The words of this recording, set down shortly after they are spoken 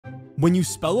When you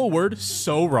spell a word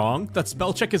so wrong that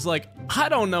spell check is like, I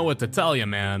don't know what to tell you,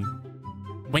 man.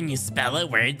 When you spell a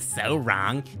word so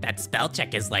wrong that spell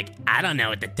check is like, I don't know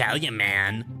what to tell you,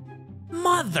 man.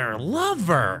 Mother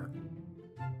lover.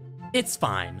 It's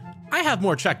fine. I have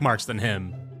more check marks than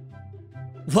him.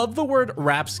 Love the word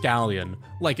rapscallion.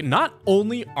 Like, not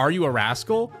only are you a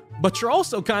rascal, but you're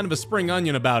also kind of a spring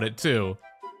onion about it too.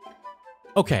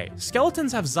 Okay,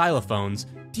 skeletons have xylophones,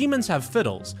 demons have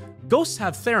fiddles, ghosts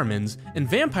have theremins, and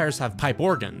vampires have pipe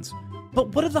organs.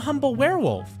 But what of the humble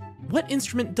werewolf? What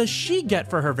instrument does she get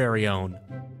for her very own?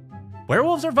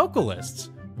 Werewolves are vocalists.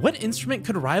 What instrument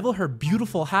could rival her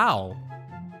beautiful howl?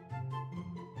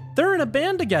 They're in a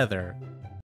band together.